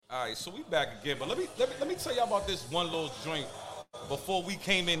All right, so we back again, but let me tell y'all about this one little joint before we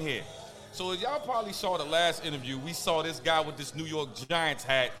came in here. So as y'all probably saw the last interview, we saw this guy with this New York Giants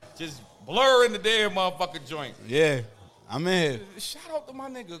hat just blurring the damn motherfucking joint. Yeah, I'm in here. Shout out to my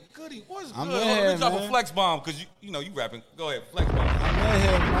nigga Goodie. What's I'm good? in here, Let me drop man. a flex bomb because you know you rapping. Go ahead, flex bomb. I'm in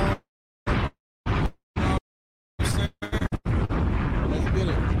here, man. Let's get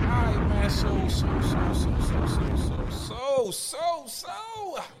it. All right, man. So.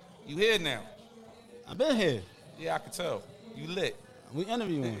 You here now? I've been here. Yeah, I can tell. You lit. We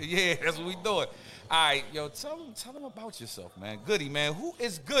interviewing. Yeah, that's what we doing. All right, yo, tell them about yourself, man. Goodie, man. Who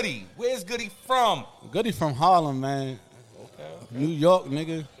is Goodie? Where's Goodie from? Goodie from Harlem, man. Okay. New York,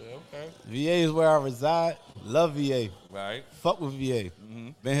 nigga. Okay. VA is where I reside. Love VA. Right. Fuck with VA.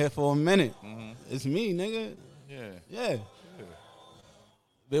 Mm-hmm. Been here for a minute. Mm-hmm. It's me, nigga. Yeah.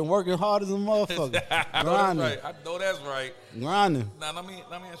 Been working hard as a motherfucker. Grinding. I know that's right. Grinding. Now, let me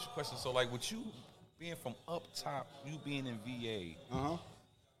ask you a question. So, like, with you being from up top, you being in VA,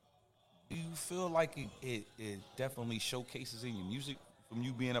 do you feel like it definitely showcases in your music from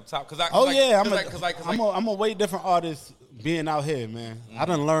you being up top? I'm a way different artist being out here, man. Mm-hmm. I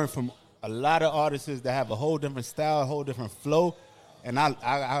done learned from a lot of artists that have a whole different style, a whole different flow. And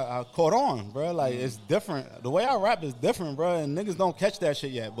I caught on, bro. Like, it's different. The way I rap is different, bro. And niggas don't catch that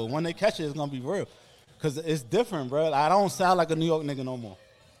shit yet. But when they catch it, it's going to be real. Because it's different, bro. I don't sound like a New York nigga no more.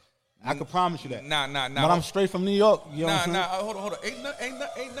 I can promise you that. Nah. But I'm straight from New York. You know what I'm saying? Hold on. Ain't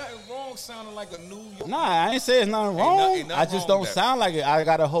nothing wrong sounding like a New York. Nah, I ain't say it's nothing wrong. Ain't nothing I just wrong don't with sound like it. I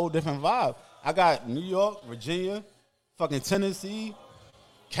got a whole different vibe. I got New York, Virginia, fucking Tennessee,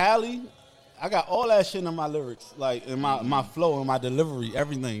 Cali. I got all that shit in my lyrics, like in my flow and my delivery,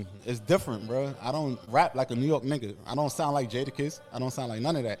 everything. It's different, bro. I don't rap like a New York nigga. I don't sound like Jadakiss. I don't sound like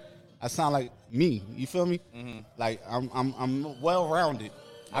none of that. I sound like me. You feel me? Mm-hmm. Like I'm well rounded.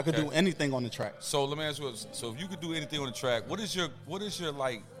 I could do anything on the track. So let me ask you. So if you could do anything on the track, what is your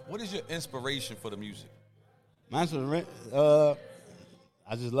inspiration for the music? I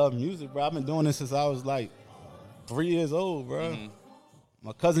just love music, bro. I've been doing this since I was like 3 years old, bro. Mm-hmm.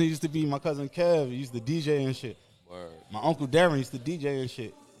 My cousin Kev, he used to DJ and shit. Word. My uncle Darren used to DJ and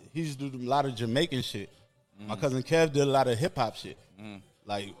shit. He used to do a lot of Jamaican shit. My cousin Kev did a lot of hip hop shit.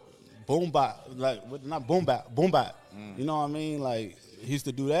 Like boom bap, not boom bap. You know what I mean? Like, he used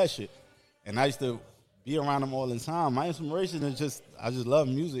to do that shit. And I used to be around him all the time. My inspiration is I just love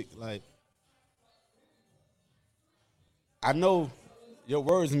music. Like, I know your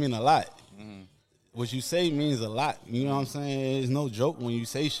words mean a lot. What you say means a lot. You know what I'm saying? It's no joke when you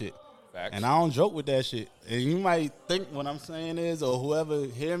say shit. Facts. And I don't joke with that shit. And you might think what I'm saying is, or whoever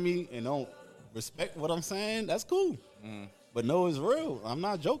hear me and don't respect what I'm saying, that's cool. But no, it's real. I'm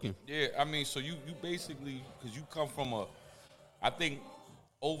not joking. Yeah, I mean, so you basically, because you come from I think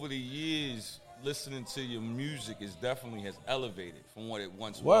over the years, listening to your music definitely has elevated from what it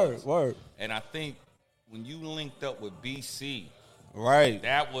once was. Word. And I think when you linked up with BC, right,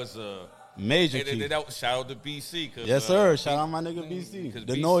 that was a major key. Shout out to BC. Yes, sir. Shout out my nigga BC,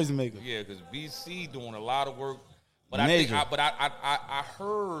 the noisemaker. Yeah, because BC doing a lot of work. But major. I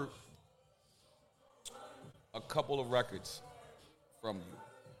heard a couple of records from you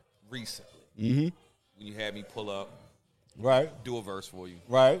recently. When you had me pull up, do a verse for you.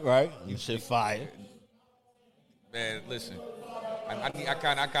 Right. You shit fire. Man, listen. I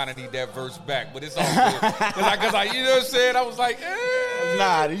kind of need that verse back, but it's all good. Cause I, you know what I'm saying? I was like,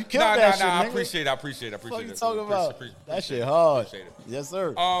 Nah, you killed that shit, I nigga. appreciate it. What you talking about? That shit hard. Appreciate it. Yes,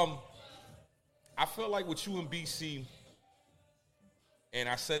 sir. I feel like with you and BC, and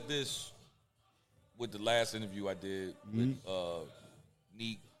I said this with the last interview I did with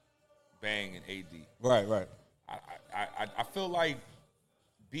Neek, Bang, and AD. Right. I feel like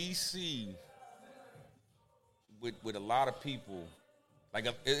BC with a lot of people, like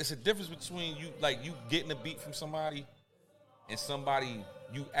it's a difference between you getting a beat from somebody and somebody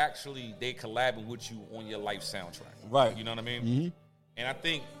they collabing with you on your life soundtrack. Right. You know what I mean? And I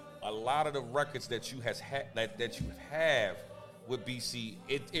think a lot of the records that you have with BC,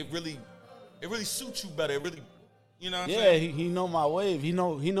 it really suits you better. It really, you know what I'm saying? Yeah, he know my wave. He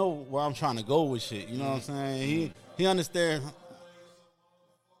know where I'm trying to go with shit. You know what I'm saying? He understand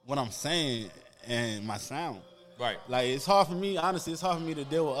what I'm saying and my sound. Right. Like, it's hard for me, honestly, to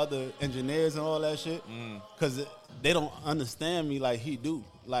deal with other engineers and all that shit because they don't understand me like he do.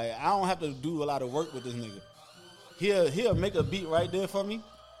 Like, I don't have to do a lot of work with this nigga. He'll make a beat right there for me,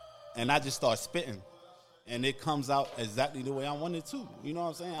 and I just start spitting. And it comes out exactly the way I want it to. You know what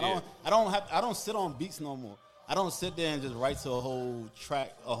I'm saying? Yeah. I don't sit on beats no more. I don't sit there and just write to a whole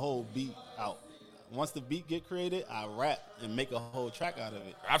track, a whole beat out. once the beat get created, I rap and make a whole track out of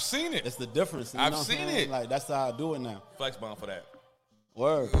it. I've seen it. It's the difference. I've seen it. Like, that's how I do it now. Flex bomb for that.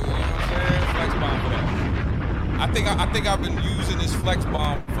 Word. You know what I'm saying? Flex bomb for that. I think I've been using this flex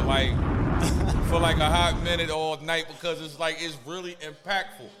bomb for like a hot minute all night because it's really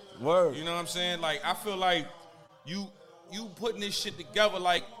impactful. Word. You know what I'm saying? Like I feel like you putting this shit together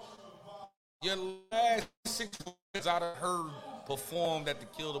like your last 6 words I done heard performed at the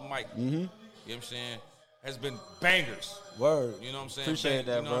Kill the Mic. Mm-hmm. You know what I'm saying? Has been bangers. Word. You know what I'm saying? Appreciate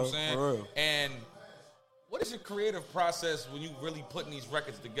that, you know bro. What I'm saying? For real. And what is your creative process when you really putting these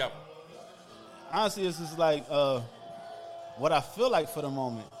records together? Honestly, it's just like what I feel like for the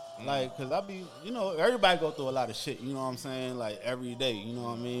moment. Like, cause I be, everybody go through a lot of shit. You know what I'm saying? Like every day. You know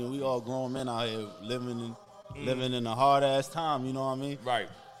what I mean? We all grown men out here living in a hard ass time. You know what I mean? Right.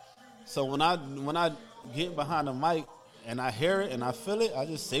 So when I get behind the mic and I hear it and I feel it, I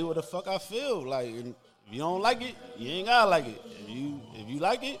just say what the fuck I feel. Like, if you don't like it, you ain't gotta like it. If you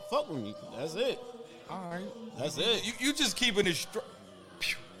like it, fuck with me. That's it. All right. That's it. You just keeping it straight.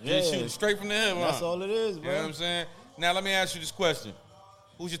 Yeah. Just shooting straight from the hip. That's all it is, bro. You know what I'm saying? Now let me ask you this question: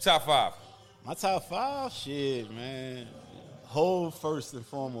 who's your top 5? My top 5, shit, man. Hove first and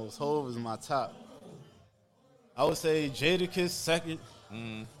foremost. Hove is my top. I would say Jadakiss second.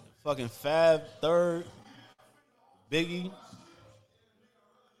 Fucking Fab third. Biggie.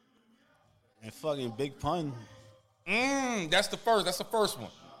 And fucking Big Pun. That's the first. That's the first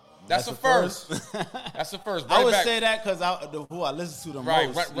one. That's the first. That's the first. I would say that because who I listen to the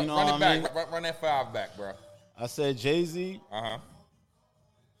most. Run it back. Run that 5 back, bro. I said Jay-Z.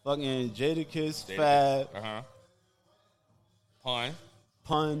 Fucking Jadakiss, Fab.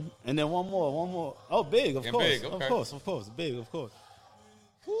 Pun. And then one more. Oh, Big, of course. Big, okay. Of course. Big, of course.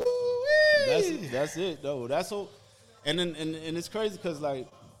 That's it, though. That's all. And it's crazy because, like,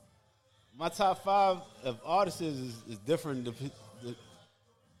 my top 5 of artists is different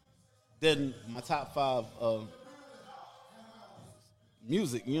than my top 5 of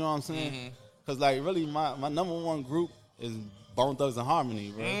music. You know what I'm saying? Because, like, really, my number one group is Bone Thugs and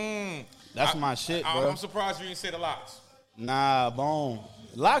Harmony, bro. That's my shit, bro. I'm surprised you didn't say the Lox. Nah, Bone.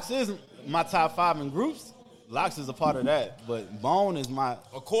 Lox is my top 5 in groups. Lox is a part of that, but Bone is my.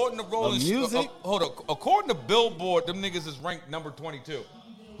 According to Rolling music. Hold on. According to Billboard, them niggas is ranked number 22.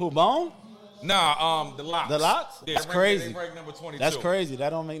 Who, Bone? Nah, the Lox. The Lox? Yeah, That's crazy. They ranked number 22. That's crazy. That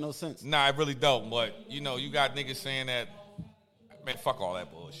don't make no sense. Nah, it really don't. But you got niggas saying that. Man, fuck all that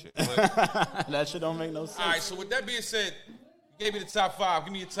bullshit. But, that shit don't make no sense. all right. So with that being said, you gave me the top 5.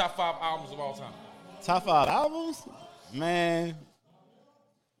 Give me your top 5 albums of all time. Top 5 albums? Man,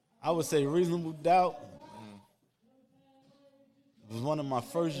 I would say Reasonable Doubt was one of my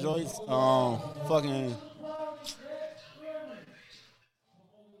first joints. Fucking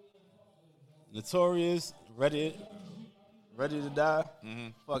Notorious, Ready to Die.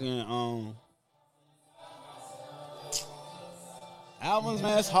 Fucking albums,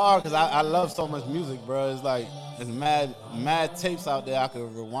 man, it's hard because I love so much music, bro. It's like there's mad tapes out there I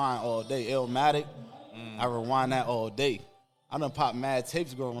could rewind all day. Illmatic, I rewind that all day. I done pop mad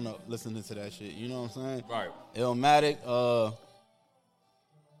tapes growing up listening to that shit. You know what I'm saying? Right. Illmatic,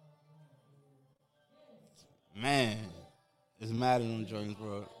 man, it's mad in them joints,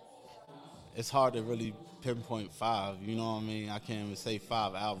 bro. It's hard to really pinpoint 5. You know what I mean? I can't even say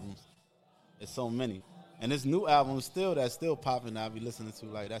 5 albums. It's so many. And this new album that's still popping that I be listening to.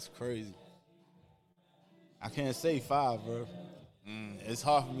 Like, that's crazy. I can't say 5, bro. It's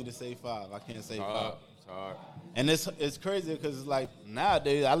hard for me to say 5. I can't say 5. It's hard. And it's crazy because it's like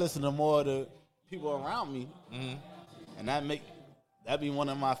nowadays I listen to more of the people around me. And that be one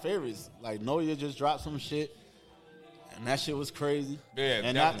of my favorites. Like, Noya just dropped some shit. And that shit was crazy. Yeah,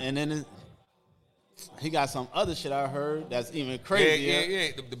 and then he got some other shit I heard that's even crazier.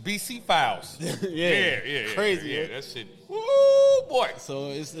 Yeah. The BC Files. yeah. Crazy. Yeah, that shit. Woo, boy. So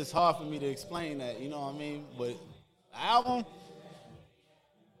it's hard for me to explain that, you know what I mean? But the album,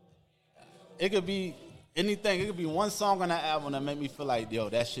 it could be anything. It could be one song on that album that make me feel like, yo,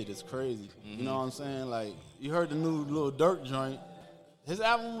 that shit is crazy. You know what I'm saying? Like, you heard the new Lil Durk joint. His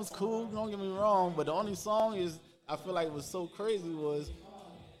album was cool, don't get me wrong, but the only song I feel like was so crazy was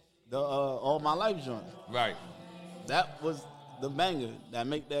the All My Life joint. Right. That was the banger that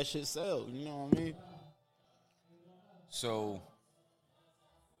make that shit sell. You know what I mean? So,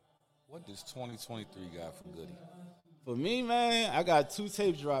 what does 2023 got for Goodie? For me, man, I got 2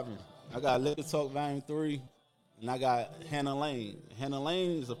 tapes dropping. I got Liquor Talk Volume 3, and I got Hannah Lane. Hannah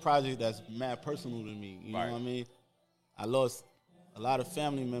Lane is a project that's mad personal to me. You know what I mean? I lost a lot of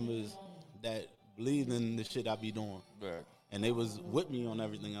family members that believed in the shit I be doing. Right. And they was with me on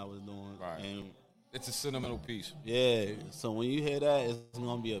everything I was doing. Right. And It's a sentimental piece. Yeah. So when you hear that, it's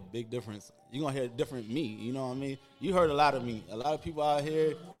gonna be a big difference. You're gonna hear a different me. You know what I mean? You heard a lot of me. A lot of people out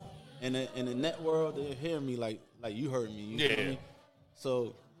here in the net world, they hear me like you heard me. You feel me?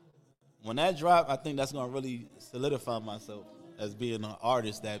 So when that drop, I think that's gonna really solidify myself as being an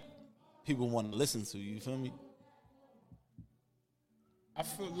artist that people want to listen to. You feel me? I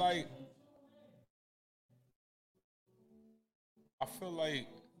feel like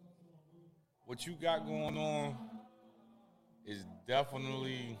what you got going on is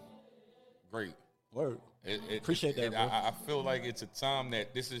definitely great. Word. Appreciate that, bro. I feel like it's a time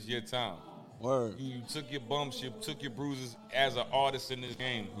that this is your time. Word. You took your bumps, you took your bruises as an artist in this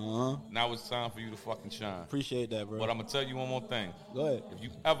game. Now it's time for you to fucking shine. Appreciate that, bro. But I'm going to tell you one more thing. Go ahead. If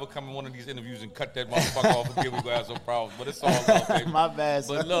you ever come in one of these interviews and cut that motherfucker off again, we're going to have some problems. But it's all love, baby. My bad,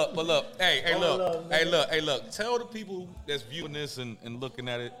 son. But look. Hey, look. Tell the people that's viewing this and looking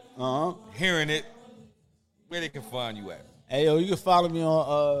at it, hearing it, where they can find you at. Hey, yo, you can follow me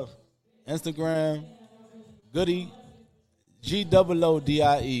on Instagram, Goodie,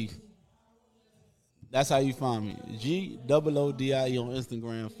 GOODIE. That's how you find me. GOODIE on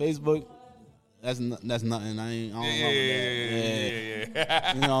Instagram. Facebook, that's nothing. I don't know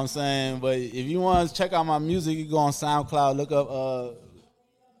that. You know what I'm saying? But if you want to check out my music, you go on SoundCloud, look up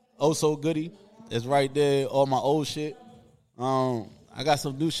Oh So Goodie. It's right there, all my old shit. I got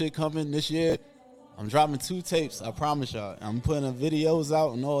some new shit coming this year. I'm dropping 2 tapes, I promise y'all. I'm putting the videos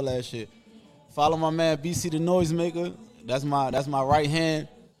out and all that shit. Follow my man BC the Noisemaker. That's my right hand.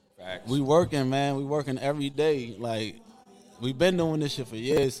 Facts. We working, man. We working every day. Like, we been doing this shit for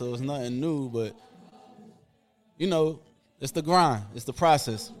years, so it's nothing new. But, you know, it's the grind. It's the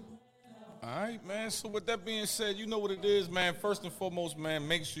process. All right, man. So with that being said, you know what it is, man. First and foremost, man,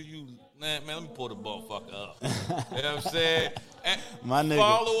 make sure you, man, let me pull the motherfucker up. You know what I'm saying? My nigga.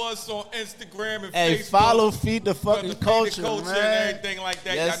 Follow us on Instagram and hey, Facebook. Follow Feed the Fucking Culture, man. And everything like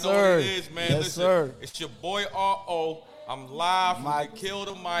that. Yes, Y'all know sir. what it is, man. Yes, Listen, sir. It's your boy R.O. I'm live from the Kill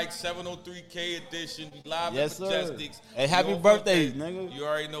the Mic 703K edition. We live yes, at Majestics. Sir. Hey, happy birthday, nigga. You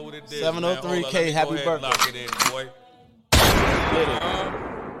already know what it is. 703K, happy birthday. Lock it in, boy. Get it.